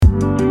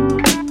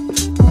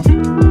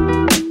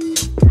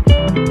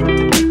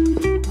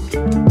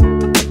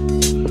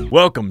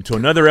Welcome to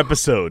another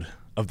episode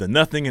of the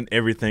Nothing and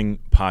Everything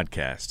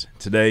podcast.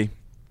 Today,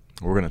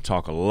 we're going to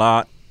talk a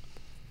lot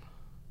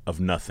of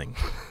nothing.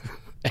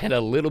 And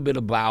a little bit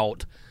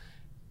about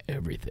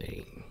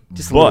everything.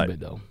 Just a little bit,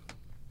 though.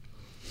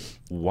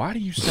 Why do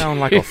you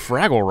sound like a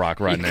Fraggle Rock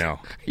right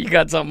now? You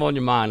got something on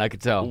your mind, I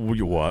could tell.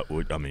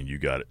 What? I mean, you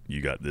got it.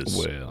 You got this.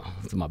 Well,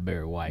 it's my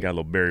Barry White. You got a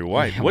little Barry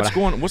White. Yeah, What's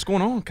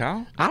going on,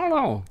 Kyle? I don't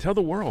know. Tell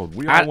the world.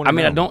 We all want to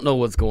know. I don't know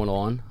what's going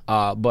on,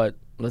 but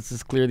let's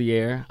just clear the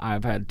air.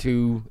 I've had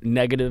 2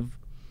 negative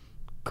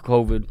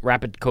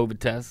rapid COVID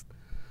tests.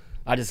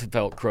 I just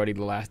felt cruddy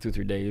the last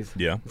 2-3 days.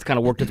 Yeah. It's kind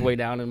of worked its way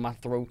down in my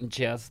throat and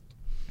chest.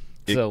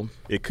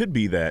 It could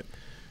be that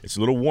it's a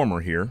little warmer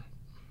here,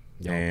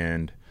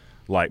 and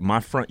like my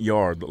front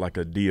yard looked like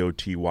a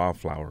DOT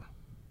wildflower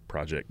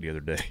project the other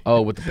day.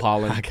 Oh, with the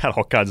pollen. I got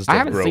all kinds of stuff I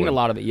haven't growing. seen a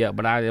lot of it yet,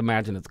 but I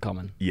imagine it's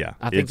coming. Yeah.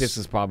 I think this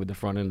is probably the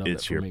front end of it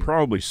It's for here. me.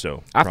 Probably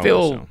so. I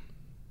feel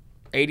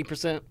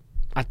 80%.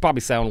 I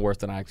probably sound worse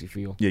than I actually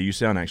feel. Yeah, you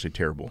sound actually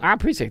terrible. I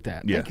appreciate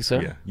that. Yeah, Thank you,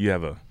 sir. Yeah, you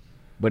have a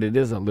But it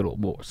is a little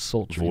more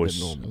sultry than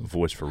normal.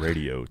 voice for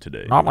radio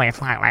today. Normally it's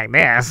not like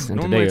this.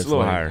 And Normally today it's a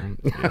little like, higher.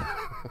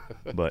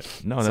 Yeah.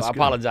 But no, that's So I good.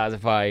 apologize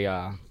if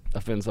I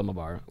offend some of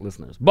our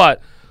listeners.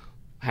 But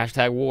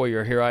hashtag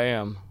warrior, here I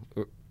am.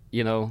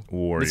 You know,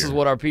 Warrior. This is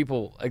what our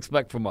people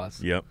expect from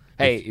us. Yep.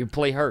 Hey, you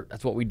play hurt.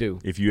 That's what we do.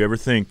 If you ever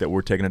think that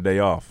we're taking a day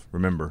off,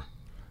 remember,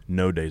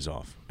 no days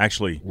off.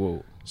 Actually,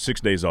 Whoa.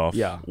 6 days off.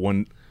 Yeah.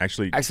 One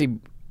actually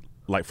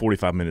like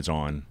 45 minutes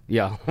on.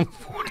 Yeah,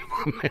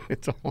 45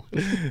 minutes on.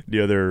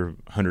 The other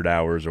 100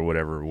 hours or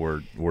whatever,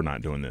 we're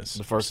not doing this.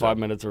 The first 5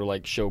 minutes are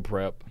like show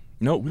prep.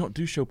 No, we don't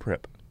do show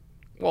prep.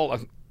 Well,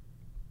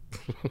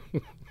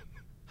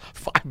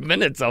 5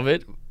 minutes of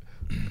it.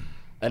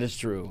 That is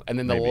true. And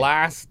then the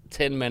last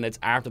 10 minutes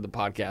after the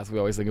podcast, we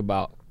always think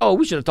about,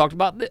 we should have talked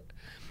about this.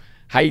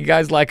 How you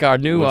guys like our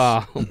new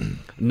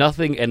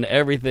Nothing and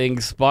Everything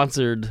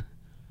sponsored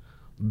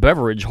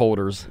beverage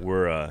holders?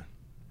 We're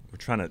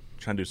trying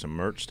to do some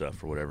merch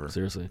stuff or whatever.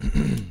 Seriously.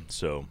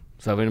 So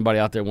if anybody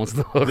out there wants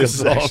to hook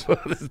us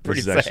up, this is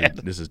pretty sad.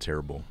 This is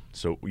terrible.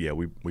 So yeah,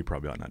 we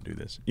probably ought not do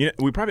this. You know,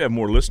 we probably have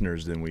more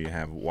listeners than we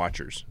have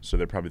watchers, so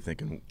they're probably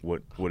thinking,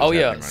 what is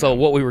happening right so now?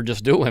 what we were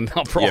just doing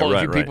for all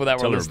of you people that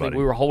were Tell listening, everybody.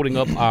 we were holding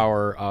up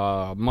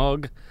our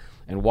mug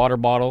and water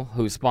bottle,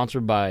 who's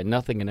sponsored by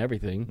Nothing and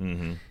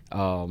Everything.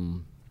 Mm-hmm.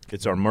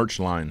 It's our merch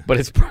line, but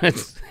it's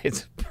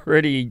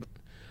pretty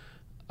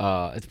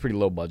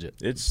low budget.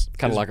 It's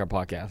kind of like our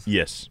podcast.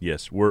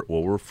 Yes.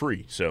 We're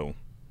free, so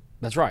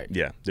that's right.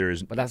 yeah, there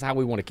is. But that's how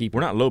we want to keep it.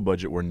 We're not low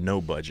budget. We're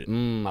no budget.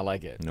 I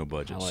like it. No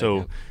budget.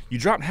 Like you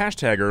dropped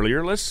hashtag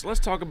earlier. Let's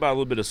talk about a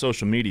little bit of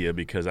social media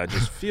because I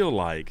just feel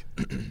like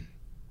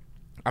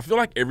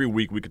every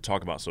week we could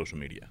talk about social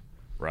media,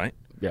 right?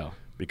 Yeah.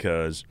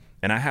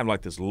 And I have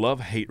like this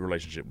love-hate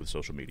relationship with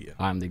social media.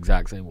 I'm the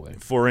exact same way.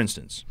 For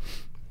instance,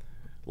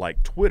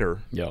 like Twitter.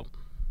 Yep.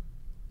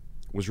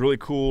 Was really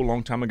cool a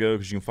long time ago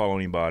because you can follow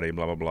anybody,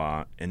 blah, blah,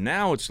 blah. And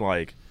now it's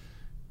like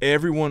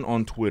everyone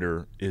on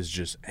Twitter is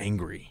just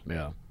angry.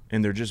 Yeah.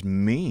 And they're just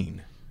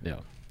mean.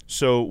 Yeah.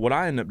 So what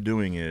I end up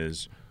doing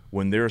is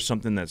when there's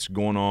something that's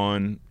going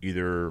on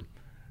either,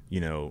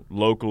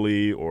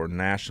 locally or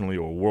nationally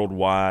or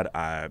worldwide,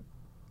 I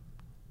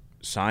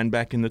sign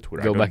back into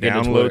Twitter. Go back into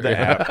download Twitter. the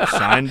app,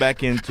 sign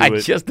back into it. I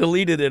just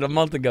deleted it a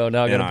month ago.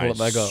 Now I got to pull it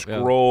back up.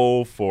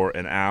 Scroll for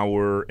an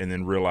hour and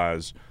then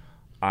realize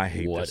I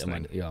hate this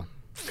thing. Yeah.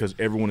 Because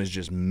everyone is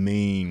just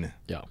mean.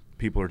 Yeah.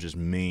 People are just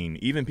mean.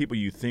 Even people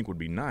you think would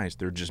be nice,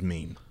 they're just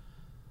mean.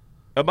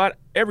 About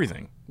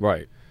everything.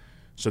 Right.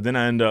 So then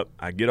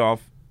I get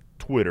off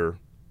Twitter,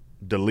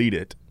 delete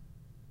it.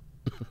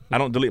 I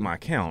don't delete my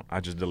account.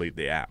 I just delete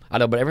the app. I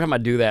know, but every time I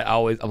do that,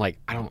 I'm like,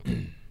 I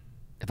don't,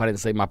 if I didn't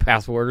say my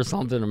password or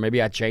something, or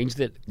maybe I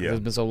changed it because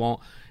it's been so long,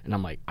 and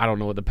I'm like, I don't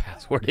know what the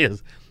password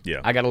is.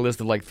 Yeah. I got a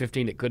list of like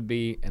 15 it could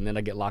be, and then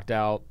I get locked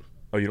out.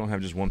 Oh, you don't have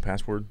just one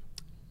password?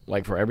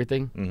 Like for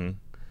everything? Mm-hmm.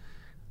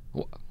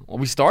 Well,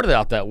 we started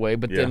out that way,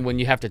 but then when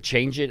you have to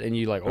change it and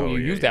you like, you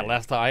used that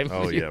last time.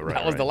 Oh, yeah, right.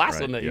 That was the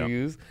last one that you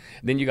used.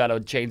 Then you got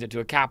to change it to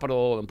a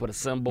capital and put a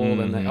symbol.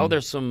 And then,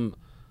 there's some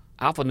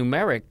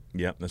alphanumeric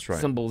that's right.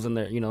 symbols in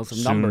there, some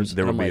Soon numbers.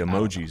 there will be like,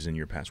 emojis in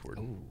your password.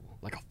 Ooh,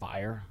 like a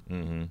fire.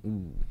 Mm-hmm.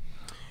 Ooh.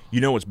 You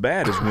know what's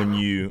bad is when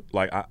you,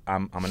 like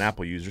I'm an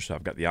Apple user, so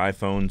I've got the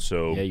iPhone.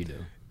 So yeah, you do.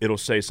 It'll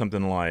say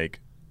something like,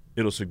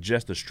 it'll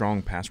suggest a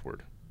strong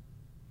password.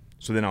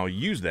 So then I'll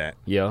use that.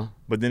 Yeah.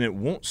 But then it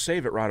won't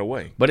save it right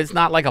away. But it's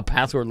not like a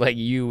password like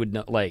you would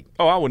know, like.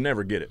 Oh, I would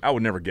never get it. I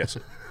would never guess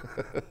it.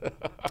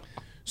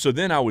 So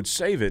then I would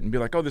save it and be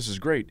like, oh, this is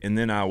great. And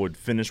then I would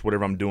finish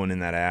whatever I'm doing in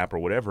that app or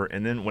whatever.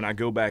 And then when I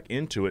go back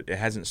into it, it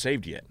hasn't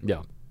saved yet.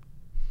 Yeah.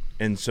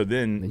 And so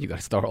then you got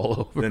to start all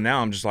over. Then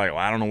now I'm just like, well,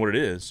 I don't know what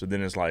it is. So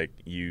then it's like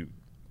you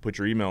put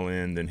your email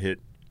in, then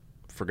hit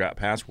forgot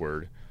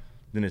password,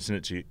 then it sends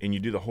it to you, and you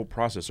do the whole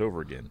process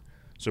over again.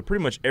 So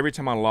pretty much every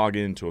time I log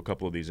into a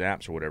couple of these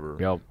apps or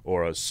whatever,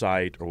 or a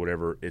site or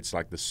whatever, it's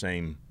like the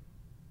same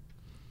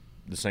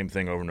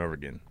thing over and over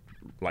again.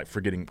 like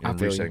forgetting I and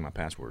feel resetting you. my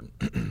password.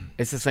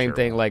 It's the same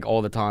thing like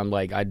all the time.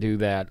 Like I do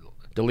that,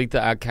 delete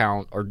the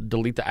account or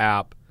delete the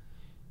app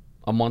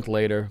a month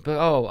later. But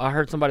I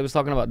heard somebody was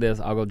talking about this.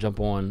 I'll go jump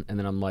on, and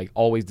then I'm like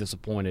always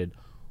disappointed.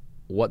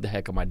 What the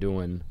heck am I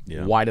doing?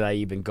 Yeah. Why did I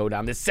even go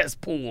down this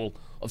cesspool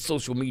of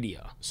social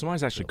media?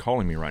 Somebody's actually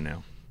calling me right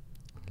now.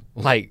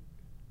 Like,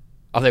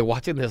 are they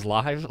watching this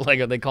live? Like,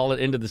 are they calling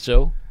into the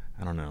show?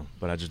 I don't know,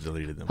 but I just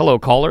deleted them. Hello,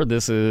 caller.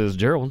 This is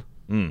Gerald.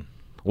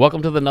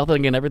 Welcome to the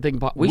Nothing and Everything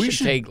podcast. We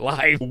should take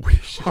live. We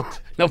should.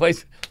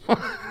 Nobody's.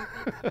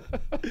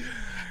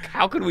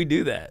 How could we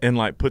do that? And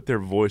like put their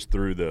voice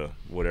through the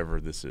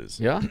whatever this is.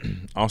 Yeah.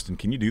 Austin,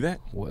 can you do that?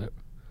 What?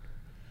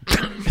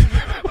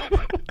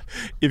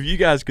 If you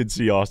guys could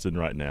see Austin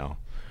right now,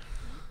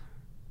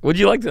 Would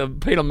you like to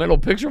paint a mental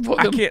picture for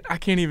them? I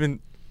can't even.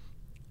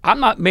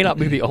 May not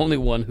be the only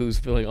one who's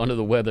feeling under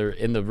the weather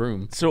in the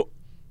room. So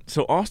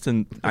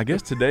Austin, I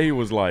guess today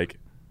was like,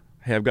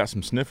 hey, I've got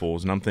some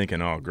sniffles, and I'm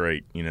thinking, oh,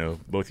 great,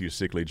 both you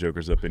sickly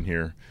jokers up in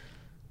here.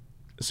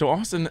 So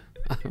Austin,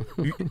 have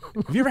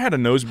you ever had a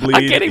nosebleed?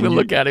 I can't even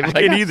look at him. I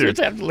can't either. I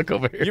just have to look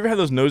over here. You ever had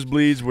those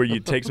nosebleeds where you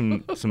take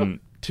some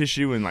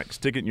tissue and like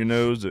stick it in your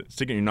nose,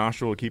 stick it in your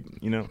nostril,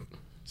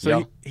 So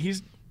Yeah.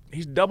 he's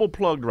double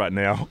plugged right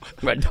now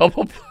Right,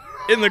 double.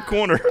 in the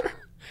corner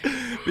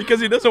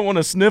because he doesn't want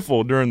to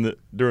sniffle during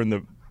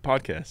the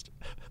podcast.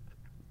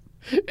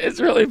 It's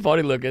really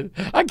funny looking.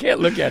 I can't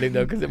look at him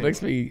though because it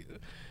makes me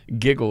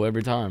giggle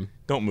every time.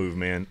 Don't move,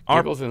 man.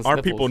 Giggles and Our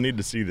sniffles. people need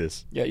to see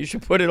this. Yeah, you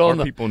should put it on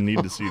Our people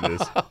need to see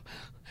this.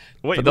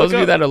 Wait, For those look of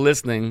you up. that are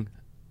listening,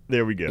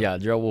 There we go. yeah,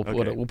 Joe, we'll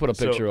put a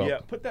picture so, up. Yeah,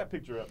 put that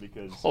picture up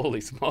because Holy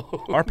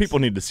smokes! our people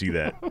need to see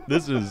that.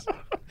 This is.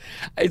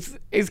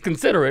 It's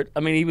considerate. I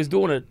mean, he was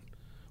doing it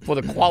for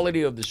the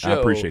quality of the show. I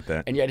appreciate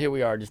that. And yet here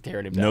we are just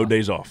tearing him down. No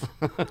days off.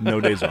 No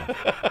days off.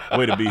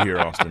 Way to be here,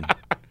 Austin.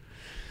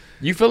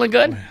 You feeling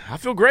good? I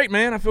feel great,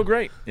 man. I feel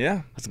great.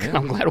 Yeah.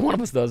 I'm glad one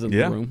of us does in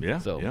Yeah. the room. Yeah.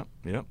 So.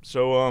 Yeah.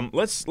 So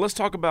let's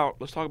talk about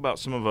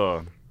some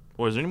of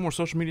is there any more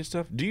social media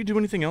stuff? Do you do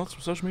anything else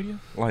with social media?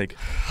 Like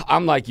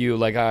I'm like you.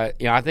 Like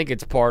I think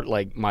it's part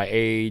like my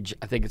age.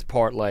 I think it's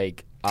part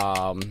like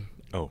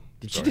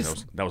Did you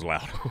just? that was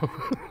loud.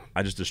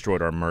 I just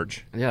destroyed our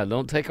merch. Yeah,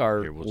 don't take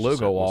our Here,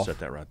 logo we'll off. set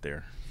that right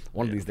there.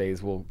 One of these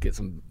days we'll get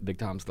some big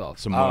time stuff.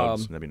 Some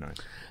mugs. That'd be nice.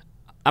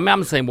 I mean, I'm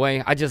the same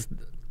way.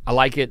 I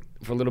like it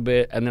for a little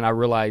bit, and then I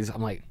realize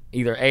I'm like,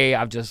 either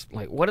I've just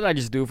like, what did I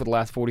just do for the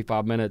last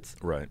 45 minutes?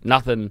 Right.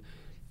 Nothing.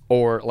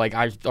 Or like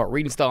I start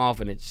reading stuff,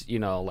 and it's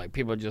like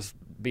people are just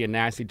being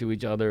nasty to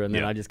each other, and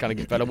then Yeah. I just kind of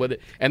get fed up with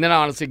it, and then I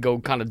honestly go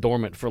kind of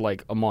dormant for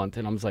like a month,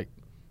 and I'm just like,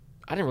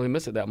 I didn't really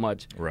miss it that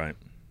much. Right.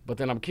 But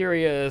then I'm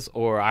curious,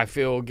 or I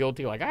feel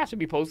guilty, like I should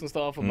be posting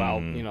stuff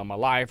about my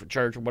life or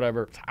church or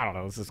whatever. I don't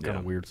know. It's just kind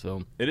of weird.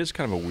 So It is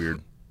kind of a weird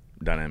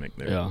dynamic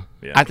there.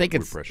 Yeah. I think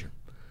weird it's pressure.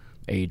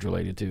 age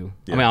related too.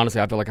 Yeah. I mean, honestly,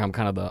 I feel like I'm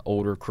kind of the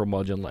older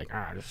curmudgeon. Like,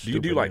 this Do you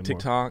do stupid like anymore.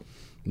 TikTok,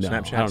 No,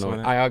 Snapchat? I don't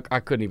something know. like that? I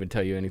couldn't even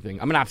tell you anything.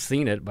 I mean, I've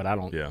seen it, but I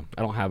don't. Yeah.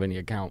 I don't have any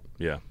account.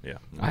 Yeah.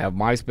 I have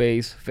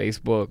MySpace,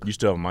 Facebook. You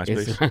still have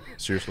MySpace? Instagram.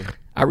 Seriously?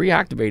 I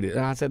reactivated,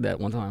 and I said that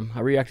one time.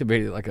 I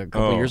reactivated it like a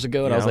couple years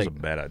ago, and yeah, I was that like, was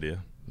a bad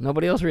idea.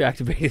 nobody else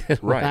reactivated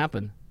it. What Right.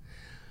 happened?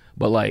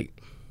 But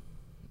like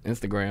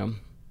Instagram.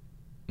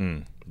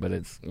 Mm. But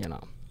it's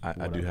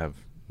I do have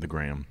the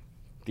gram.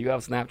 Do you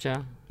have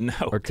Snapchat No.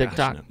 or gosh,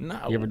 TikTok?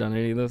 no. You ever done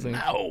any of those things?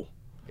 No.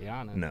 Yeah,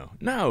 I know.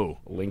 No.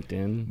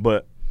 LinkedIn.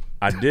 But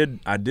I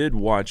did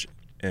watch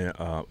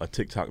a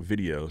TikTok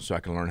video so I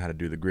can learn how to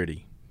do the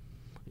gritty.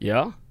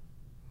 Yeah.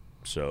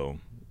 So,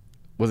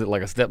 Was it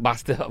like a step by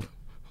step?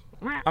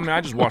 I mean,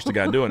 I just watched the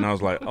guy do it, and I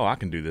was like, "Oh, I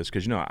can do this,"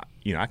 because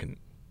I can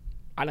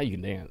I know you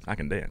can dance. I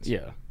can dance.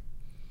 Yeah.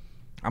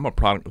 I'm a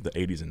product of the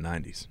 '80s and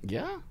 '90s,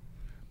 Yeah.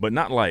 but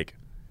not like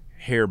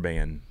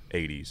hairband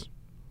 '80s.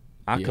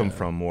 I come Yeah.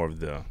 from more of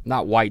the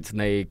Not White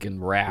Snake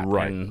and rap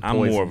right. and I'm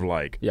Poison. more of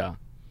like Yeah.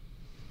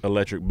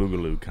 electric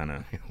boogaloo kind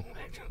of.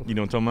 You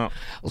know what I'm talking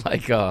about?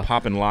 Like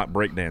Popping lot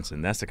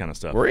breakdancing. That's the kind of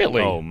stuff.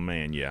 Really? Oh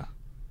man, yeah.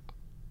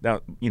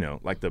 That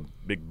like the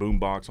big boom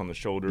box on the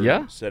shoulder.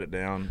 Yeah. Set it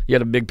down. you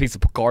had a big piece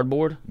of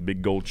cardboard.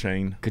 Big gold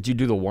chain. Could you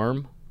do the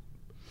worm?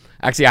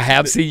 Actually, I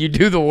have seen you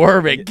do the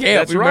worm at camp.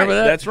 That's Remember right.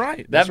 that? That's right.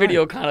 That That's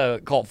video right. kind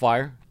of caught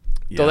fire.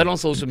 Yeah. Throw that on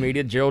social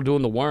media. Gerald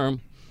doing the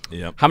worm.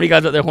 Yep. How many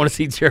guys out there want to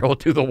see Gerald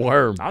do the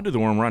worm? I'll do the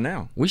worm right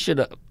now. We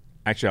should.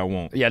 Actually, I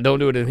won't. Yeah, don't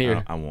do it in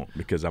here. I won't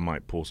because I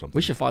might pull something.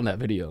 We should find that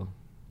video.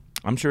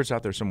 I'm sure it's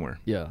out there somewhere.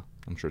 Yeah,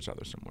 I'm sure it's out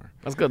there somewhere.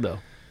 that's good though.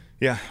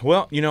 Yeah.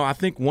 Well, I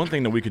think one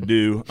thing that we could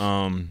do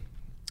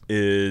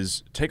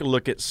is take a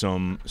look at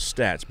some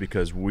stats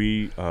because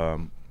we're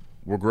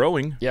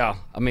growing. Yeah,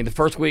 I mean the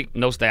first week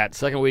no stats,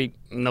 second week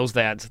no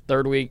stats,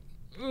 third week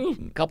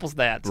couple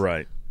stats.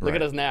 Right. Look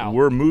at us now.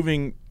 We're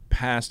moving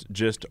past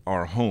just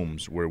our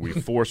homes where we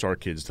force our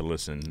kids to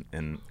listen,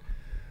 and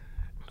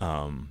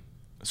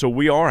so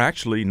we are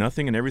actually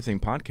Nothing and Everything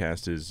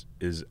podcast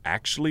is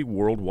actually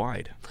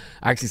worldwide.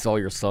 I actually saw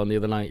your son the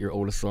other night, your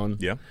oldest son.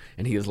 Yeah.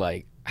 And he was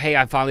like, hey,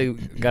 I finally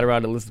got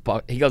around to listen to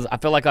podcast. He goes, I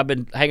feel like I've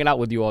been hanging out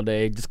with you all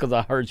day just because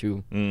I heard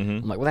you. Mm-hmm.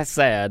 I'm like, well, that's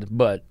sad,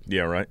 but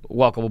Yeah, right.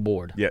 welcome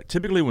aboard. Yeah,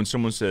 typically when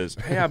someone says,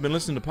 "Hey, I've been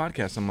listening to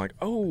podcasts," I'm like,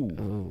 "Oh."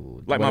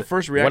 Like What- my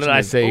first reaction. What did I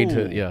is, say "Oh."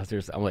 to? Yeah,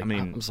 seriously. I'm like, I mean,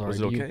 I'm sorry.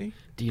 was it okay?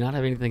 Do you not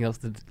have anything else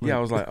to? Yeah, I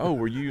was like, "Oh,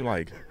 were you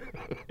like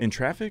in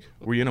traffic?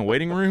 Were you in a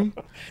waiting room?"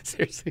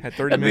 seriously, Had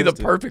 30 that'd be the minutes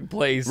to- perfect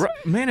place.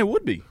 Right. Man, it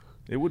would be.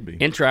 It would be.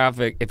 In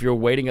traffic, if you're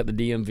waiting at the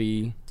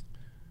DMV,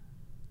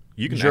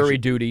 You can jury actually-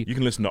 duty. You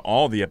can listen to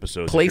all the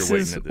episodes. if you're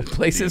places waiting at the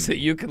places DMV. that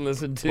you can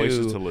listen to,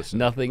 Places to listen.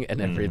 nothing and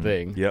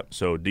everything. Yep.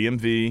 So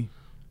DMV,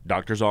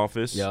 doctor's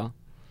office. Yeah.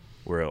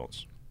 Where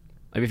else?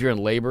 Maybe if you're in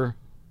labor,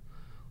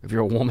 if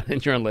you're a woman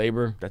and you're in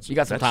labor, you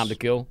got some time to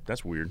kill.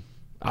 That's weird.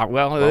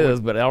 Well, it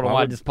is, but I don't know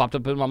why it just popped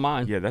up in my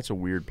mind. Yeah, that's a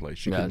weird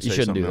place. You Yeah, couldn't you say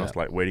shouldn't something do else that.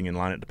 like waiting in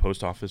line at the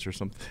post office or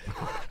something.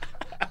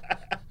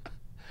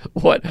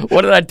 What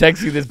did I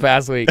text you this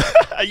past week?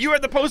 You were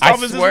at the post I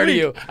office. swear to this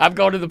you, week. I've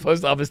gone to the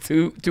post office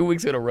two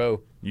weeks in a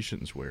row. You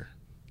shouldn't swear.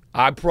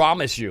 I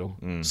promise you.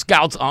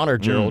 Scout's honor,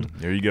 Gerald.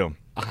 There you go.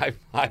 I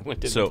went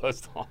to So, the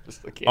post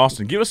office again.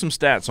 Austin, give us some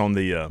stats on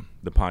the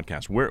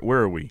podcast. Where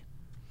are we?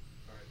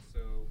 All right, so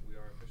we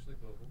are officially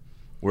global.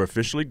 We're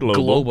officially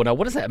global. Global. Now,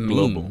 what does that mean?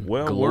 Global.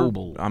 Well,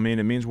 global. I mean,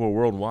 it means we're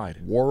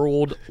worldwide.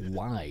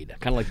 Worldwide.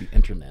 Kind of like the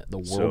internet, the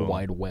World So,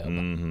 Wide Web. 2%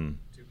 United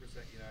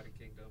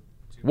Kingdom.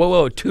 2%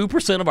 Whoa,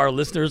 2% of our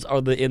listeners are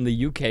in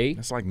the UK?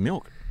 That's like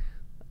milk.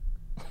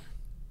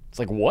 It's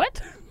like,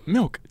 what?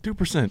 Milk,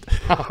 2%.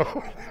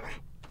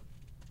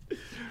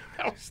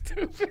 That was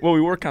stupid. Well,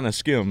 we were kind of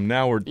skim.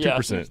 Now we're 2%.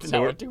 Yeah,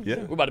 now we're 2%.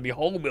 Yeah, We're about to be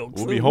whole milk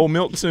we'll soon. be whole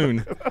milk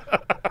soon.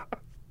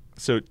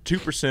 So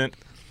 2%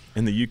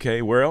 in the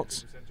UK. Where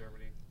else? 2%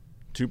 Germany.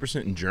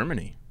 2% in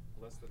Germany.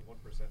 Less than 1%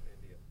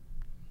 India.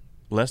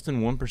 Less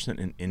than 1%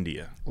 in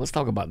India. Let's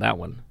talk about that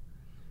one.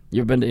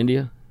 You ever been to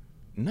India?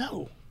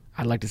 No.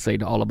 I'd like to say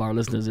to all of our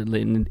listeners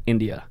in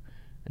India,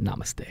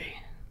 namaste.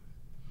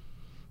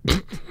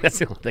 That's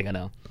the only thing I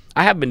know.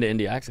 I have been to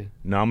India, actually.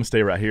 No, I'm going to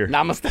stay right here.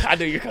 Namaste. I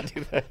knew you were going to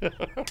do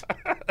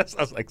that. That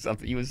sounds like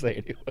something you would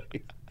say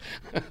anyway.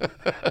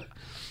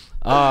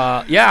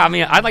 Yeah, I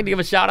mean, I'd like to give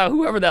a shout out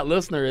whoever that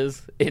listener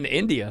is in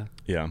India.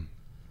 Yeah.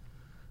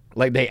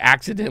 Like they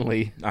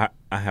accidentally. I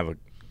have a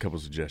couple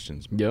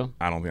suggestions. Yeah.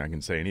 I don't think I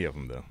can say any of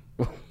them,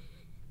 though.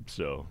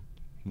 So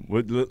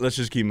let's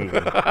just keep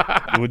moving.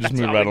 We'll just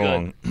move right probably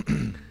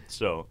along.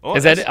 So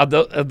Is that it? Are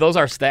those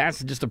our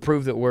stats just to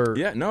prove that we're.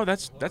 Yeah, no,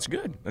 that's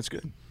good. That's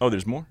good. Oh,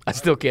 there's more? I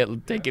still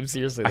can't take him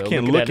seriously, though. I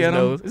can't looking look his at him.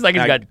 nose. It's like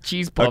he's got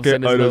cheese puffs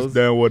in his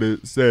nose. what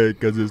it said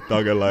because it's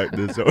talking like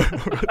this.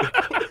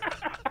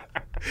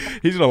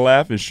 He's going to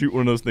laugh and shoot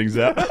one of those things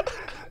out.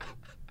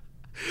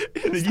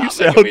 And then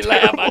Stop making me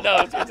laugh. I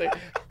know. Seriously.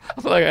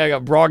 I feel like I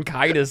got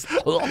bronchitis.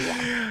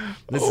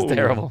 This is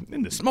terrible.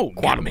 In the smoke,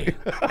 quantum me.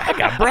 I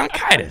got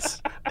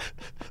bronchitis.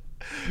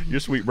 You're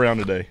sweet brown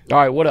today. All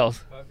right, what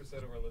else? 5%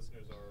 of our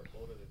listeners are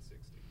older than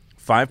 60.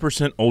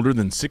 5% older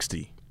than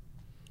 60.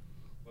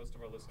 Most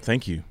of our listeners.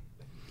 Thank you.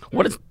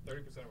 What is 30%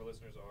 of our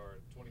listeners are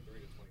 23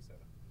 to 27.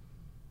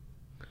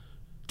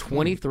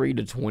 23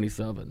 to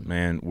 27?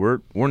 Man, we're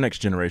next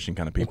generation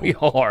kind of people. We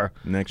are.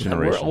 Next Man,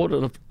 generation. We're old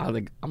enough. I'm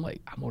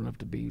old enough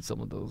to be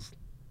some of those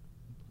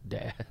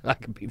dad. I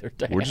could be their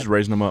dad. We're just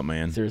raising them up,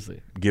 man.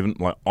 Seriously.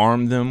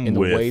 Arm them In the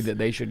with way that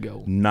they should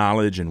go.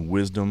 knowledge and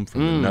wisdom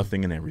from the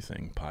Nothing and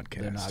Everything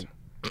podcast.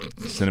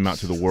 Send them out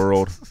to the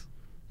world.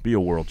 Be a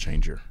world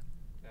changer.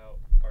 Now,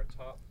 our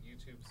top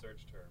YouTube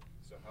search term.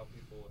 So how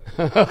people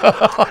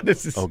have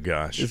This is. Oh,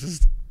 gosh. This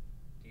is.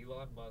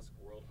 Elon Musk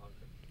world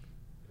hunger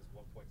is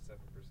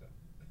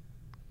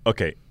 1.7%.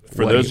 Okay,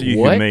 for Wait, those of you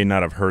what? who may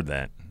not have heard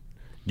that,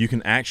 you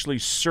can actually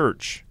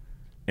search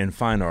and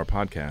find our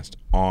podcast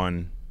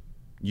on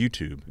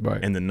YouTube.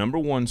 Right. And the number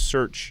one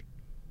search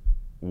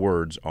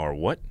words are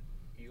what?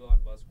 Elon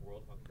Musk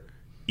world hunger.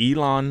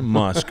 Elon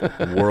Musk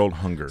world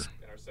hunger.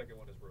 And our second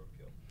one is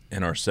roadkill.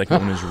 And our second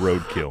one is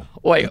roadkill.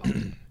 Wait,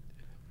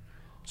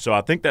 So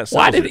I think that's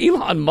why did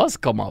Elon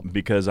Musk come up?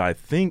 because I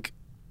think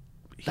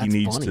he That's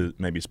needs funny. to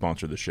maybe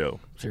sponsor the show.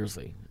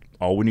 Seriously.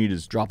 All we need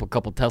is Drop a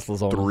couple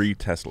Teslas on us. 3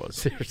 Teslas.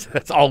 Seriously,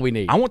 that's all we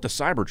need. I want the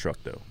Cybertruck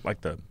though,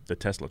 like the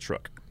Tesla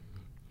truck.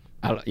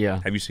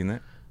 Yeah. Have you seen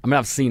that? I mean,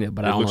 I've seen it,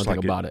 but I don't know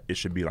anything about it. It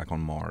should be like on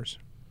Mars.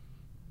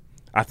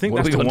 I think What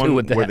are that's we the gonna do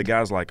one with where that? the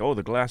guy's like, "Oh,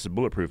 the glass is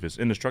bulletproof. It's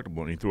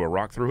indestructible," and he threw a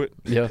rock through it.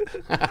 Yeah.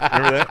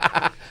 Remember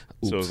that?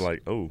 So it was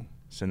like, "Oh,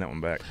 send that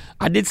one back."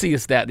 I did see a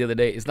stat the other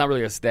day. It's not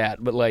really a stat,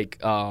 but like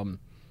now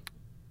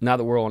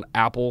that we're on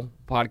Apple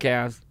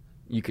Podcast,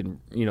 you can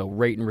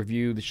rate and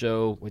review the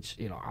show. Which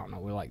I don't know,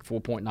 we're like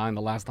 4.9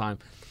 the last time.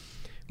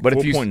 But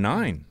if you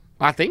 4.9.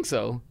 I think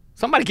so.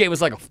 Somebody gave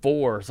us like a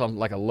 4 or something,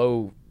 like a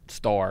low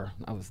star.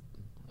 I was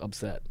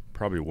upset.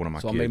 Probably one of my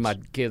So kids. I made my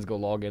kids go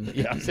log in.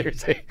 Yeah,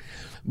 seriously.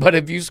 But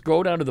if you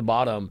scroll down to the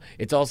bottom,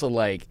 it's also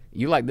like,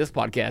 you like this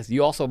podcast.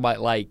 You also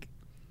might like,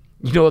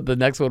 what the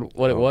next one,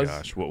 what it was? Oh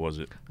gosh, what was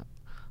it?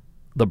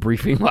 The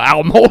Briefing with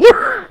Al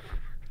Mohler.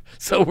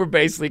 So we're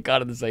basically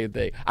kind of the same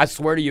thing. I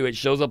swear to you, it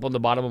shows up on the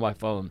bottom of my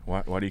phone.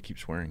 Why do you keep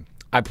swearing?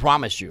 I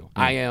promise you,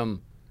 I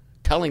am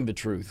telling the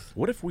truth.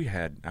 What if we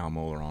had Al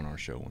Mohler on our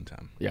show one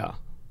time? Yeah.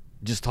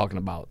 Just talking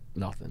about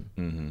nothing.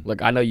 Mm-hmm.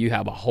 Look, I know you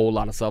have a whole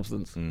lot of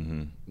substance,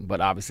 Mm-hmm. but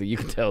obviously you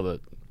can tell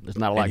that there's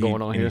not a lot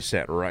going on and here. he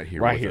sat right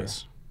here Right with here.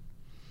 us.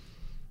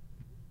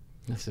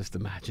 Let's just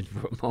imagine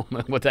for a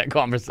moment what that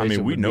conversation I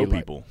mean, we would know be like.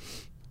 people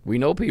We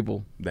know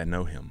people. that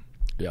know him.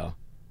 Yeah.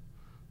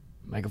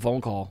 Make a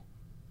phone call.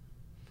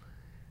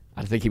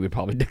 I think he would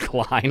probably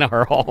decline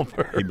our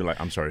offer. He'd be like,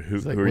 "I'm sorry, who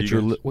Like, are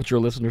you?" guys?" what's your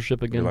listenership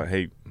Be again? like,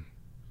 "Hey,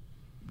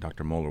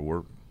 Dr. Mohler,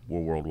 we're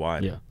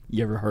worldwide. Yeah.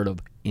 You ever heard of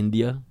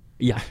India?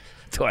 Yeah.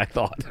 That's what I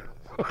thought.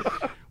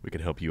 We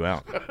could help you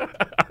out.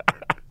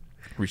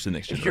 Reach the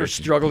next Your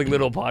generation." struggling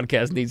little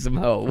podcast needs some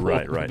help.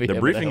 Right. We'll be The able to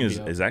briefing help is,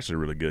 you out. is actually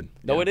really good.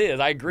 No, Yeah. it is.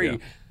 I agree. Yeah.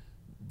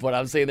 But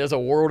I'm saying there's a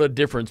world of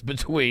difference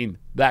between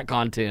that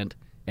content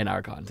and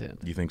our content.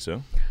 You think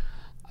so?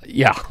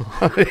 Yeah.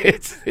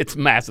 it's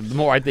massive. The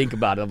more I think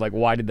about it, I'm like,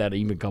 why did that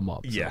even come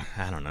up? So. Yeah,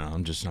 I don't know.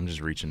 I'm just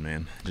reaching,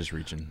 man. Just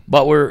reaching.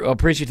 But we're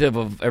appreciative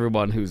of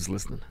everyone who's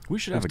listening. We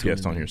should have a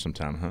guest on here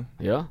sometime, huh?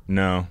 Yeah?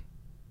 No,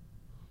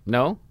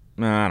 No?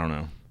 I don't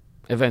know.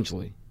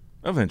 Eventually.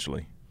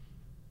 Eventually.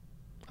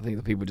 I think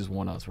the people just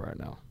want us right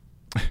now.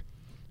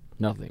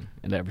 Nothing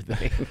and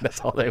everything. That's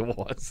all they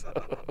want.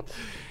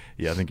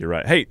 Yeah, I think you're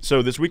right. Hey,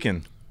 so this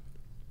weekend,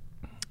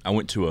 I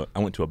went to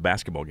a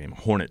basketball game, a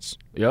Hornets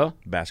Yeah?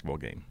 basketball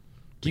game.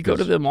 Do you go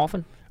to them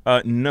often?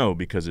 No,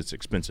 because it's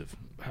expensive.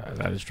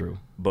 That is true.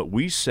 But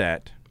we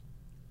sat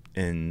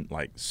in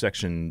like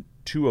section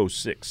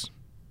 206.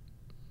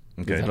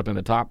 Okay. Is that up in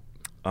the top?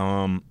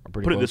 Put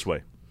pretty it this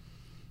way.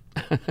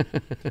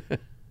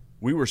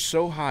 We were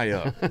so high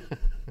up.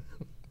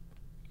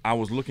 I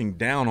was looking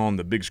down on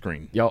the big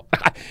screen. Yo,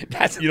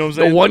 that's You know what I'm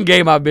the saying? one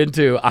game I've been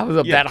to. I was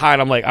up Yeah. that high,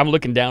 and I'm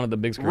looking down at the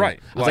big screen. Right.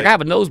 I was like, I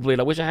have a nosebleed.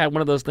 I wish I had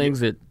one of those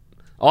things that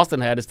Austin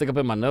had to stick up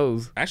in my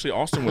nose. Actually,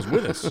 Austin was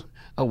with us.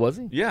 Oh, was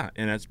he? Yeah,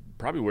 and that's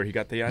probably where he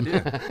got the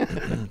idea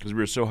because we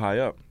were so high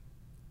up.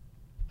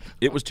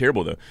 It was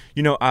terrible, though.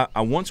 You know,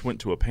 I once went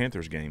to a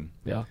Panthers game,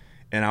 Yeah.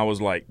 and I was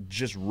like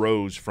just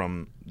rows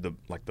from the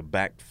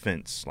back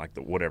fence, like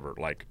the whatever,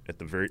 like at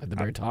the very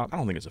top? I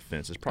don't think it's a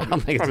fence. It's probably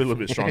don't think it's a a little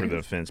bit stronger than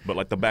a fence. fence, but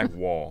like the back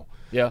wall.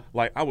 Yeah.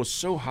 Like I was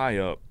so high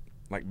up,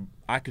 like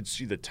I could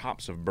see the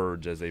tops of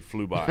birds as they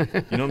flew by.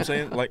 You know what I'm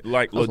saying? Like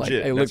I was legit.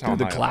 like, hey, look That's how through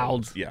the high up I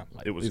clouds. was. Yeah,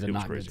 Like, it was these are it was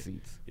not good crazy.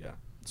 seats. Yeah.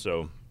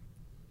 So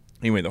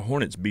anyway, the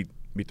Hornets beat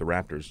the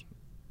Raptors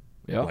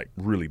Yeah. like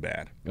really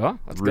bad. Yeah,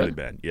 that's Really good.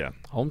 bad. Yeah.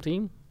 Home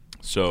team.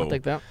 So I'll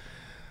take that.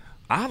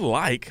 I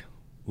like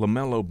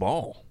LaMelo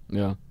Ball.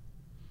 Yeah.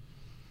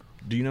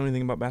 Do you know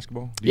anything about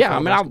basketball? Do you Yeah, I follow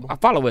mean, basketball? I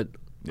follow it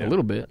Yeah. a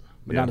little bit,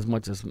 but Yeah. not as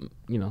much as,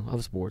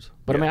 other sports.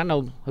 But, Yeah. I mean, I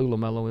know who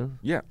LaMelo is.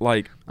 Yeah,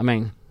 like I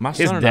mean, My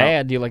his son and I-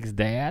 dad. Do you like his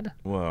dad?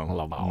 well,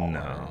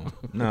 LaMelo.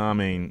 no. I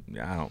mean,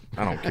 I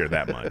don't care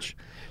that much.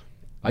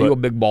 Are you But- a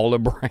big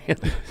baller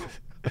brand?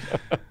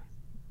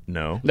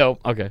 No. No.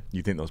 Okay.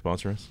 You think they'll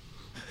sponsor us?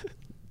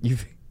 Do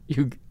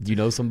you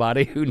know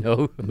somebody who can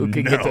No.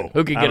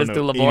 get I us don't to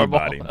know LeVar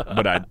anybody, Ball?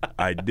 but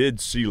I did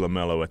see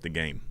LaMelo at the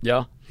game.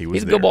 Yeah, He was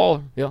he's a there. good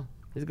baller. Yeah,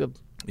 he's good.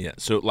 Yeah.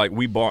 So like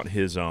we bought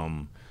his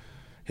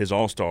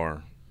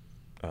All-Star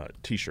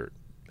T-shirt.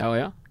 Oh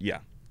yeah, Yeah.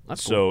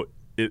 That's so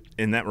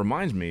and that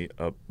reminds me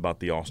about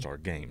the All-Star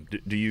game.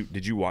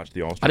 Did you watch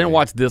the All-Star? I didn't game?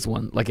 watch this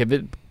one. Like if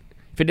it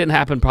didn't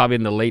happen probably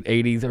in the late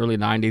 '80s, early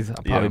 '90s,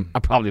 I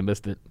probably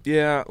missed it.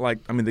 Yeah, like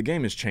I mean, the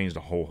game has changed a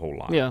whole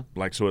lot. Yeah.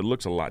 like so it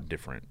looks a lot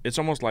different. It's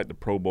almost like the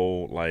Pro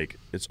Bowl. Like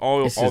it's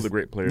all Just- the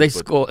great players. They but-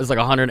 score. It's like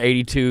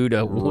 182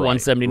 to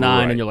 179,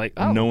 right. and you're like,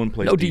 oh, no one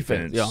plays no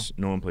defense. Yeah,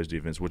 No one plays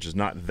defense, which is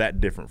not that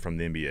different from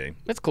the NBA.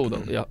 it's cool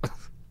though. Yeah,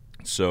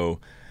 So,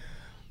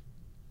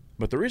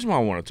 but the reason why I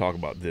want to talk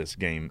about this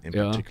game in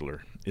Yeah.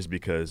 particular is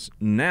because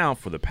now,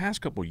 for the past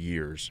couple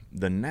years,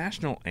 the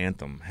national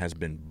anthem has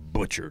been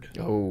butchered.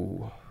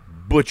 oh,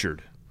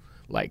 Butchered.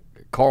 like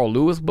Carl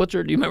Lewis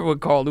butcher. Do you remember when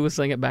Carl Lewis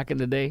sang it back in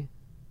the day?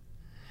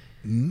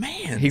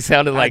 Man, He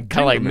sounded I like do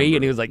kind of like me, remember.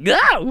 and he was like,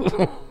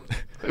 no.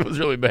 It was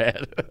really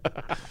bad.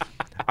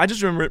 I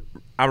just remember.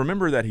 I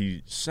remember that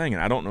he sang it.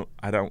 I don't know.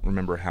 I don't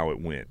remember how it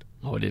went.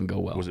 Oh, it didn't go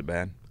well. Was it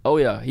bad? Oh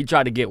yeah, he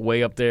tried to get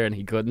way up there and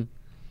he couldn't,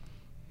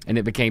 and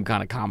it became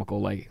kind of comical.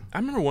 Like I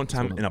remember one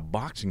time in a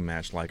boxing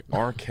match, like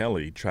R.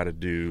 Kelly tried to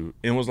do.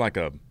 It was like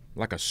a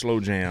slow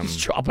jam.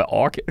 drop an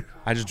arc.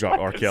 I just dropped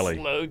R. Kelly.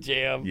 Slow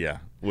jam. Yeah,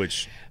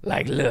 which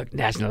Like, look,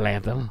 national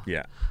anthem.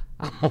 yeah.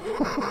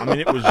 I mean,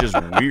 it was just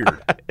weird.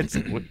 It's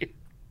weird.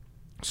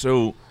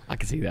 So, I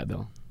can see that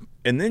though.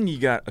 and then you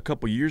got a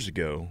couple years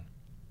ago,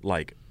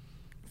 like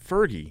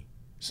Fergie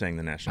sang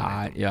the national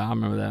anthem. Yeah, I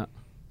remember that.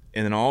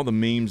 And then all the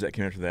memes that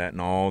came after that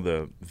and all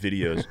the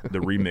videos, the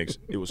remix,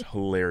 it was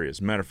hilarious.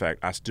 Matter of fact,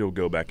 I still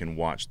go back and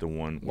watch the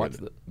one where What's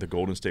the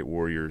Golden State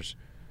Warriors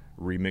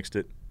remixed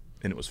it,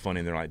 and it was funny,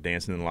 and they're like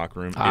dancing in the locker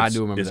room. I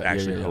do remember It's that. Yeah,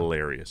 actually yeah, yeah.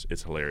 hilarious.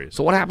 It's hilarious.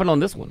 So what happened on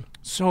this one?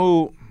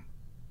 So,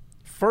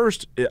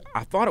 first,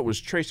 I thought it was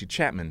Tracy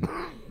Chapman. Do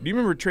you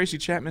remember Tracy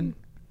Chapman?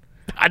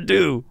 I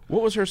do.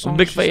 What was her song? I'm a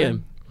big she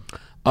fan.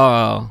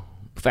 sang?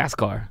 Fast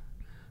car.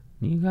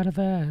 You got a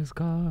fast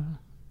car.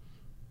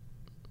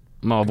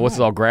 My voice is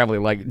all gravelly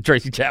like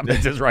Tracy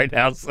Chapman's is right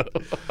now. So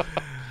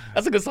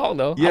that's a good song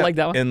though. Yeah, I like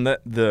that one. And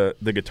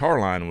the guitar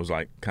line was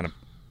like kind of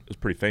was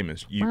pretty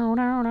famous.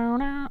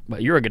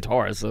 But you're a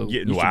guitarist, so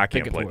Yeah, you well, should I pick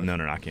can't it play. for us.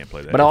 No, I can't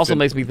play that. But it also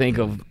makes me think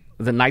of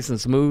the nice and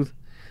smooth.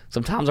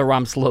 Sometimes I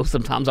rhyme slow,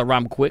 sometimes I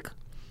rhyme quick.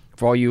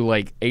 For all you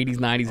like 80s,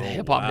 90s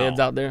hip hop heads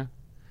out there,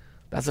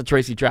 that's a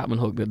Tracy Chapman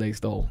hook that they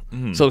stole.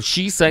 So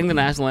she sang the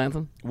national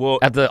anthem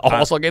at the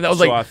All-Star game. That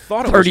was I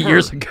thought it 30 was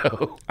years her.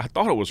 ago. I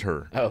thought it was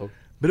her. Oh.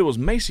 But it was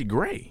Macy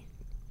Gray.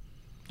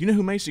 You know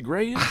who Macy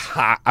Gray is?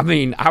 I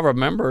mean, I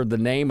remember the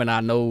name and I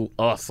know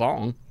a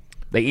song.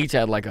 They each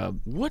had like a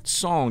What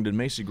song did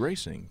Macy Gray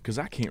sing? Because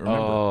I can't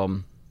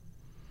remember.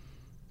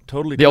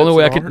 Totally. the only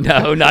way I Eclipse could the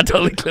Heart? no, not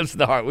totally Eclipse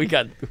the Heart. We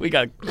got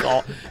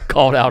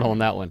called out on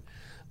that one.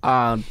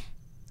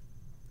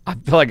 I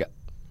feel like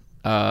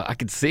I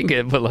could sing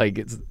it, but like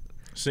it's.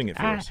 Sing it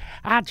for us.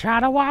 I try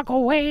to walk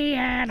away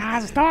and I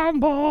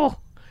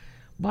stumble,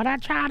 but I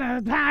try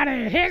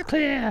to hit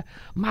clear.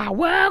 My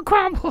world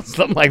crumbles.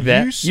 Something like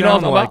that. You know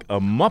what sound I'm like about? a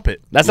Muppet.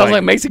 That sounds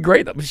like Macy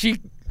Gray though. But she.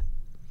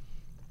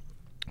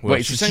 Well,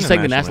 Wait, she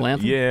sang the national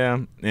anthem? Yeah.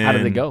 How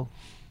did it and, go?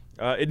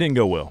 It didn't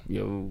go well.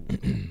 Yo.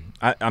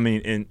 I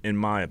mean, in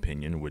my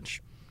opinion,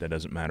 which that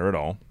doesn't matter at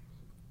all,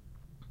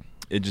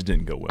 it just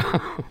didn't go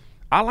well.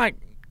 I like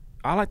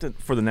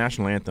for the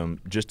national anthem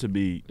just to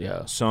be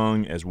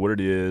sung as what it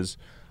is.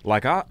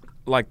 Like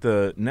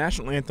the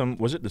national anthem.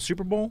 Was it the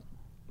Super Bowl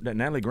that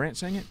Natalie Grant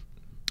sang it?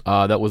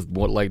 That was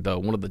one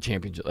of the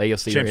championships,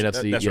 AFC or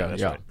NFC. That's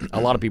yeah, right.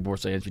 A lot of people were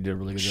saying she did a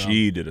really good job.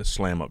 She did a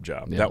slam up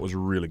job. Yeah. That was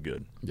really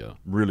good. Yeah,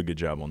 really good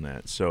job on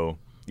that. So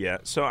yeah.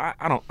 So I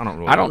don't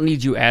really. I don't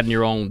need you adding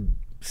your own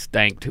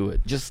stank to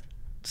it. Just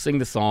sing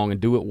the song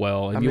and do it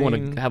well. And you want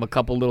to have a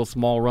couple little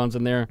small runs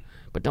in there,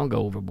 but don't go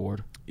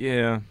overboard.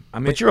 Yeah, I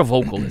mean, but you're a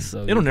vocalist,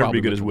 so it'll never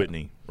be good as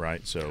Whitney,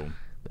 right? So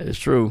that is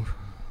true.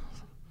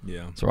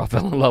 Yeah. So I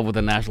fell in love with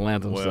the national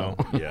anthem. Well,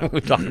 so yeah.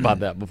 we talked about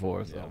that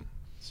before. So. Yeah.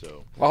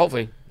 So well,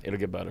 hopefully it'll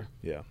get better.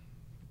 Yeah.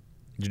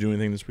 Did you do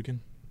anything this weekend?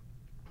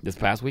 This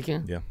past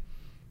weekend? Yeah.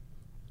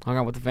 Hung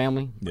out with the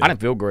family. Yeah. I didn't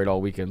feel great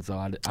all weekend, so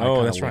I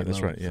that's right.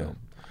 That's right. Yeah. So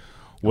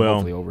well, I'm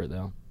hopefully over it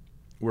now.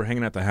 We're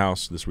hanging out the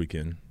house this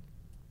weekend.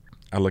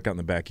 I look out in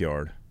the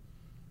backyard,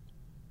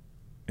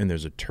 and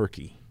there's a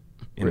turkey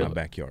in my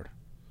backyard.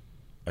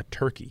 A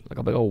turkey. Like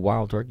a big old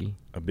wild turkey.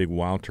 A big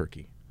wild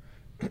turkey.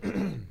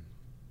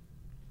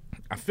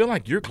 I feel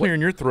like you're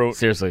clearing your throat.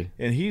 Seriously.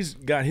 And he's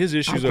got his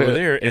issues over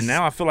there, and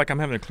now I feel like I'm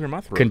having to clear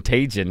my throat.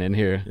 Contagion in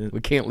here.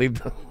 We can't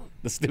leave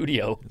the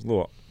studio. It's a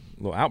little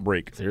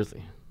outbreak.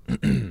 Seriously.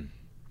 A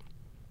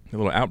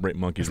little outbreak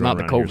monkeys It's not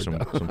the running COVID,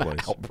 around here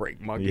someplace.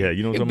 Outbreak monkey. Yeah,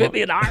 you know what I'm bit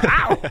me in the eye.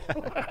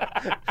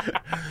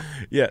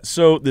 Ow. Yeah,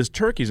 so this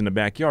turkey's in the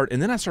backyard,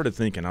 and then I started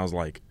thinking, I was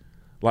like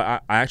I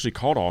actually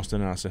called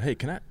Austin and I said, hey,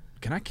 can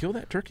I kill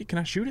that turkey? Can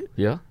I shoot it?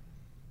 Yeah.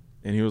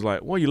 And he was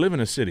like, well, you live in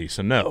a city,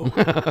 so no.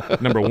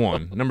 Number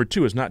one. Number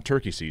two, it's not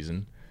turkey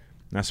season.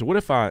 And I said, what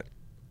if I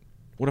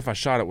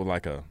shot it with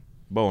like a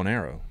bow and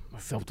arrow?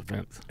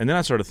 Self-defense. And then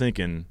I started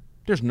thinking,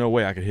 there's no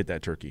way I could hit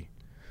that turkey.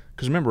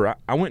 Because remember,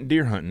 I went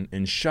deer hunting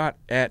and shot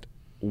at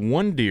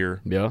one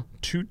deer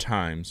 2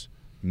 times,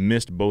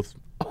 missed both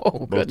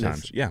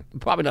times. Yeah.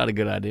 Probably not a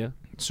good idea.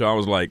 So I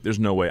was like, there's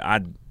no way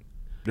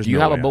Do you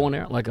have a bow and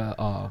arrow? Like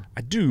a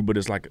I do, but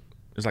it's like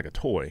a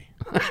toy.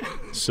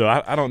 So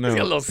I don't know. It's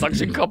got a little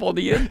suction cup on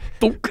the end.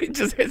 It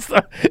just hit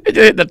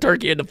the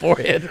turkey in the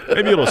forehead.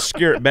 Maybe it'll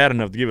scare it bad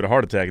enough to give it a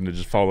heart attack and to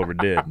just fall over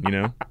dead, you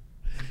know?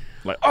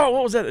 Like, oh,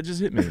 what was that? It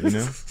just hit me, you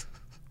know?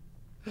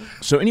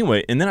 So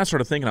anyway, and then I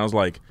started thinking, I was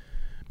like,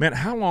 man,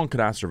 how long could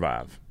I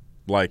survive?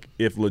 Like,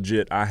 if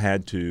legit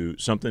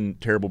something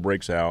terrible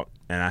breaks out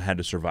and I had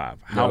to survive,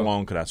 how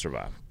long could I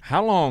survive?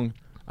 How long,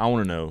 I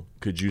want to know,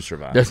 could you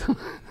survive?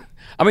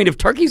 I mean, if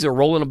turkeys are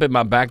rolling up in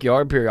my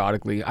backyard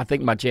periodically, I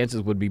think my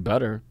chances would be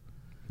better.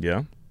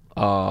 Yeah.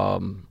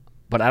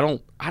 But I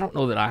don't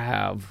know that I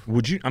have.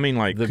 Would you? I mean,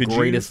 like the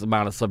greatest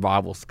amount of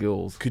survival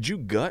skills. Could you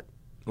gut,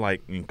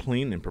 like, and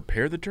clean and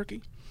prepare the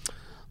turkey?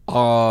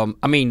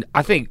 I mean,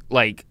 I think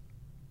like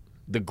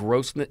the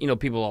grossness. You know,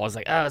 people are always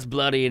like, "Oh, it's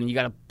bloody," and you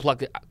got to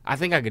pluck it. I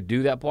think I could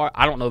do that part.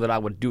 I don't know that I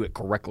would do it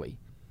correctly.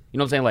 You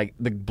know what I'm saying? Like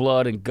the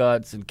blood and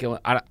guts and killing.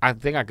 I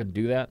think I could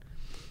do that.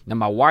 Now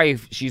my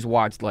wife, she's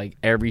watched like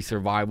every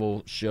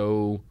survival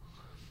show.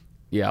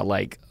 Yeah,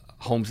 like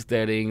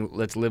homesteading,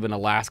 let's live in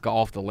Alaska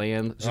off the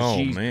land.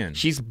 So man.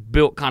 She's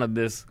built kind of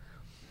this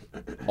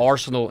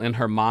arsenal in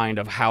her mind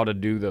of how to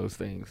do those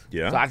things.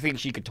 Yeah. So I think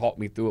she could talk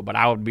me through it, but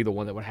I would be the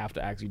one that would have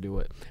to actually do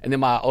it. And then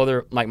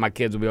my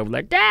kids would be over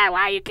like, Dad,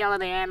 why are you killing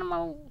the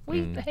animal?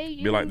 We hate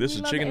you. Be like, this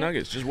is chicken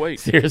nuggets. Just wait.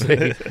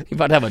 Seriously. You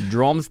about to have a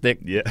drumstick.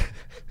 Yeah.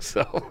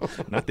 So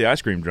not the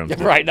ice cream drumstick.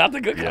 Right, not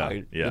the good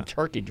kind. Yeah. The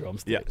turkey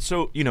drumstick. Yeah.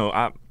 So, you know,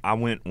 I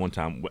went one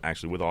time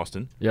actually with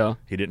Austin. Yeah.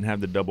 He didn't have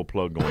the double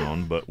plug going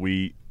on, but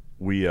we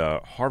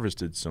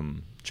harvested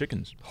some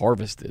chickens.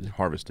 Harvested.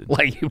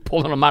 Like you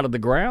pulling them out of the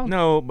ground?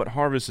 No, but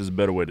harvest is a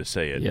better way to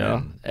say it.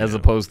 Yeah. As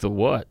opposed to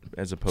what?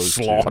 As opposed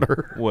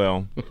slaughter.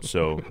 Well,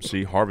 so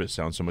see, harvest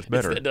sounds so much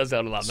better. It does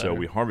sound a lot better. So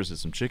we harvested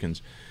some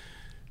chickens.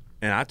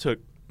 and I took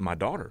my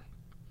daughter,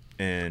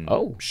 and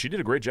she did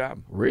a great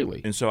job.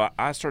 Really? And so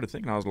I started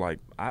thinking, I was like,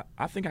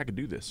 I think I could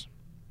do this.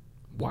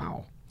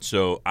 Wow.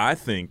 So I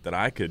think that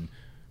I could,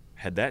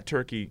 had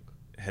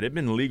it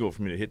been legal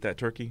for me to hit that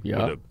turkey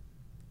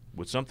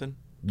with something,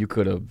 you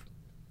could have.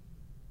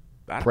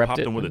 I'd have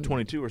popped them with a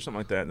 22 or something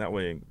like that. And that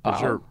way,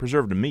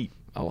 preserve the meat.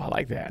 Oh, I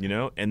like that.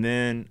 And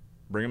then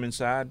bring them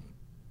inside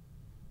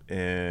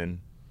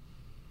and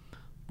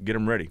get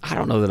them ready. I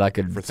don't know that I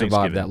could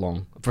survive that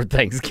long for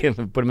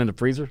Thanksgiving. Put them in the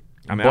freezer.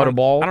 I mean,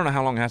 Butterball. I don't know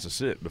how long it has to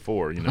sit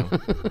before,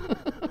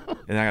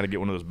 And I got to get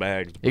one of those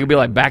bags. It could be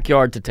like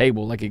backyard to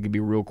table. Like it could be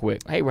real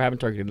quick. Hey, we're having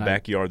turkey tonight.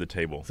 Backyard to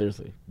table.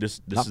 Seriously.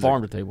 This not is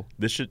farm to table.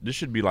 This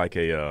should be like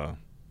a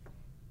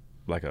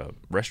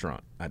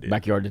restaurant idea.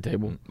 Backyard to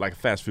table. Like a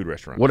fast food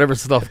restaurant. Whatever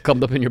stuff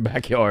comes up in your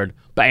backyard,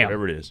 bam.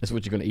 Whatever it is. That's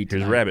what you're going to eat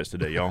tonight. Here's rabbits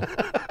today, y'all.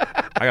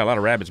 I got a lot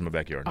of rabbits in my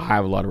backyard. I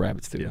have a lot of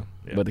rabbits too.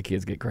 Yeah. But the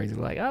kids get crazy.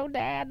 Like, oh,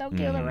 Dad, don't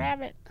kill the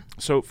rabbit.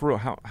 So, for real,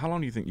 how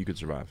long do you think you could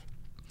survive?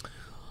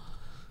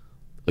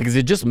 Like, is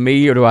it just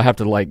me, or do I have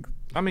to, like,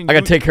 I got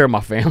to take care of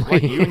my family?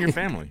 Like you and your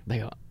family.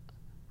 They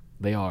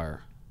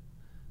are.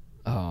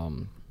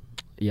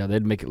 Yeah,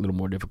 they'd make it a little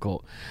more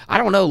difficult. I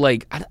don't know.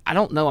 Like, I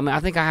don't know. I mean, I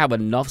think I have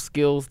enough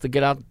skills to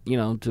get out,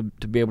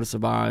 to be able to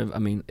survive. I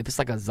mean, if it's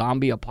like a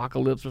zombie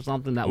apocalypse or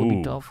something, that would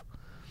be tough.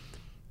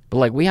 But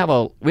like, we have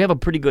a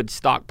pretty good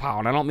stockpile,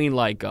 and I don't mean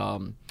like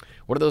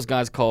what are those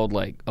guys called?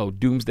 Like,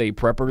 doomsday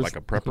preppers. Like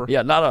a prepper?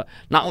 Yeah, not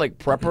like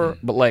prepper,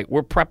 but like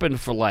we're prepping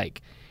for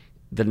like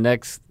the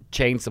next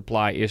chain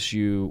supply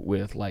issue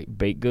with like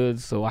baked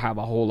goods. So I have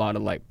a whole lot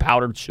of like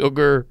powdered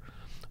sugar,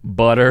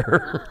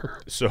 butter,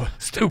 so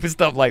stupid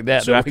stuff like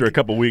that. So after a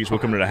couple weeks, we'll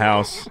come to the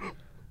house,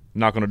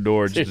 knock on the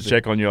door just to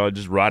check on y'all,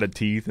 just rotted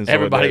teeth and stuff.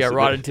 Everybody like that. got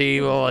rotted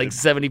teeth, like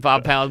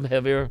 75 pounds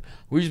heavier.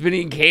 We've just been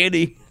eating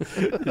candy.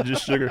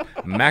 Just sugar.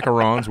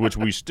 Macarons, which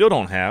we still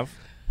don't have.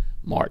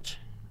 March.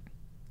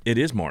 It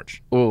is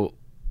March. Oh,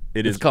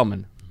 it's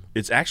coming.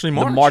 It's actually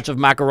March. The March of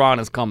Macaron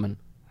is coming.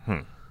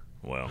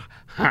 Well.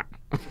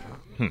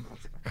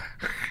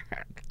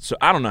 So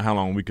I don't know how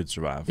long we could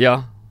survive.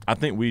 Yeah. I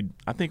think we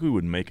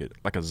would make it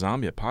like a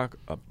zombie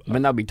apocalypse. I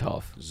mean, that'd be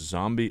tough.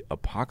 Zombie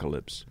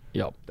apocalypse.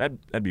 Yep.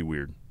 That'd be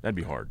weird. That'd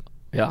be hard.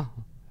 Yeah.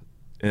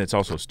 And it's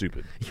also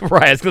stupid.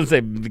 Right. I was gonna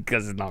say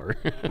because it's not real.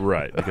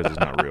 Right, because it's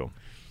not real.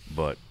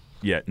 But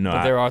yeah, no.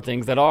 But there are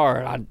things that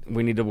are.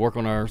 We need to work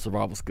on our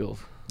survival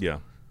skills. Yeah.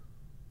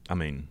 I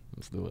mean,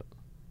 let's do it.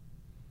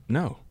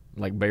 No.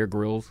 Like Bear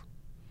Grylls.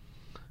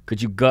 Could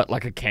you gut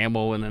like a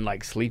camel and then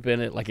like sleep in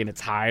it, like in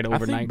its hide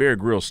overnight? I think Bear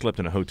Grylls slept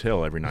in a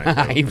hotel every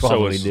night. He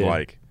probably did.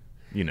 Like,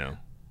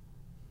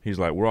 he's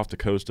like, we're off the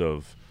coast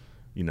of,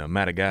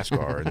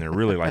 Madagascar, and they're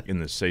really like in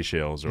the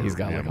Seychelles or he's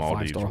got like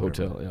Maldives. A 5-star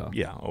hotel. Yeah.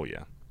 Yeah. Oh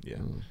yeah. Yeah.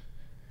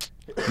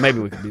 Maybe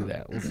we could do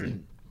that. We'll see.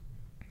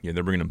 Yeah,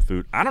 they're bringing them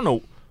food. I don't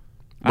know.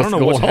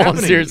 What's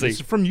happening. Seriously,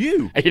 it's from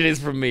you. It is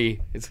from me.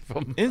 It's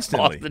from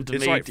instantly. Austin to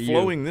it's me like to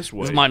flowing you. this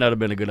way. This might not have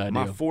been a good idea.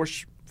 My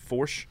force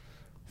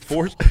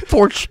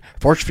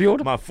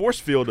field. My force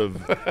field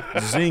of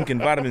zinc and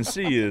vitamin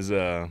C is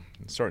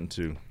starting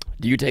to.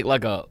 Do you take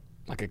like a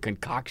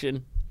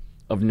concoction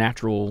of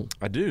natural?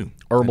 I do.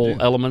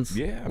 Herbal elements.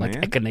 Yeah, like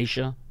man.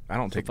 echinacea. I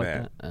don't take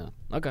that.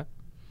 Okay.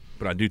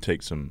 But I do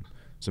take some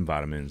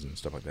vitamins and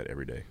stuff like that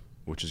every day,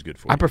 which is good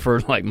for you. I prefer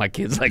like my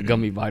kids like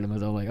gummy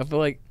vitamins. I feel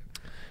like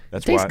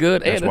that's tastes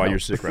good. That's why you're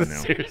sick right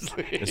now.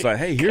 Seriously. It's like,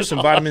 hey, here's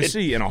some vitamin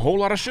C and a whole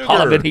lot of sugar. All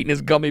I've been eating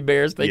is gummy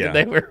bears thinking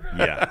they were.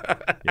 Yeah.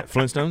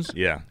 Flintstones?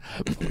 Yeah.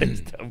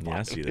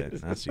 Yeah,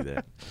 I see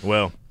that.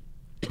 Well,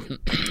 all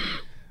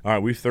right,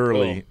 we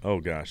thoroughly. Oh,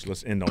 gosh.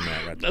 Let's end on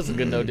that right there. That's a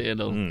good note to end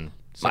on.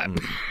 What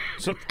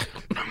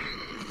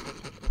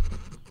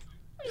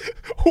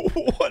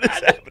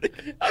is happening?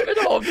 I've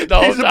been holding it the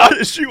whole time. He's about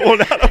to shoot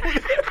one out over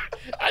there.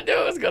 I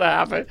knew it was going to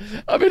happen.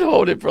 I've been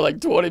holding it for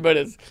like 20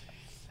 minutes.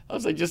 I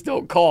was like, just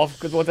don't cough,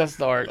 because once I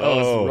start,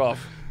 it's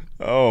rough.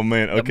 Oh,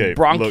 man. Okay. The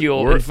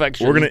bronchial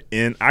infection. We're going to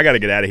end. I got to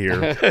get out of here.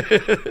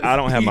 I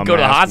don't have my go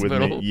mask to the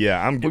hospital. with me.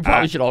 Yeah, we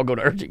probably should all go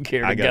to urgent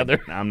care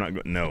together. I'm not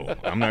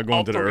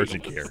going to the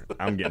urgent care.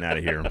 I'm getting out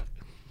of here.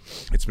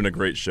 It's been a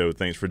great show.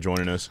 Thanks for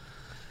joining us.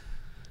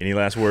 Any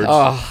last words?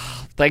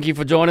 Thank you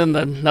for joining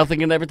the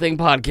Nothing and Everything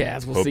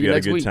podcast. We'll see you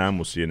next week. Hope you had a good time.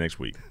 We'll see you next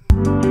week.